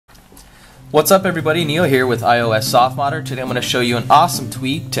What's up everybody, Neil here with iOS softModder. Today I'm going to show you an awesome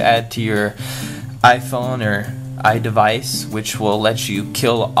tweak to add to your iPhone or iDevice, which will let you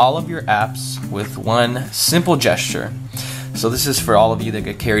kill all of your apps with one simple gesture. So this is for all of you that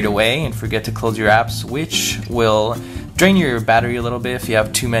get carried away and forget to close your apps, which will drain your battery a little bit if you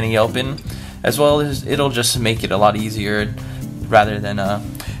have too many open, as well as it'll just make it a lot easier rather than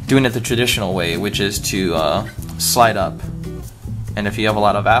doing it the traditional way, which is to slide up. And if you have a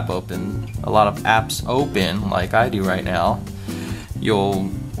lot of apps open like I do right now,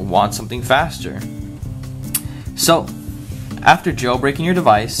 you'll want something faster. So after jailbreaking your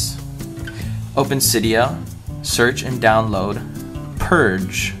device, open Cydia, search and download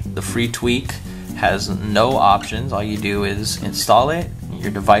Purge. The free tweak has no options. All you do is install it,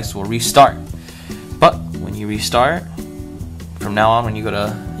 your device will restart. But when you restart, from now on when you go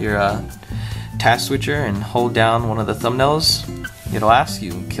to your task switcher and hold down one of the thumbnails, it'll ask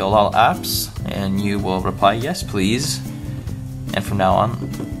you, kill all apps, and you will reply, yes please, and from now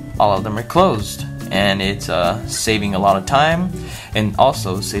on all of them are closed, and it's saving a lot of time and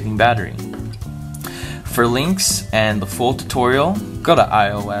also saving battery. For links and the full tutorial, go to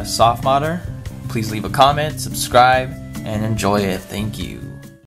iOS softModder. Please leave a comment, subscribe, and enjoy it. Thank you.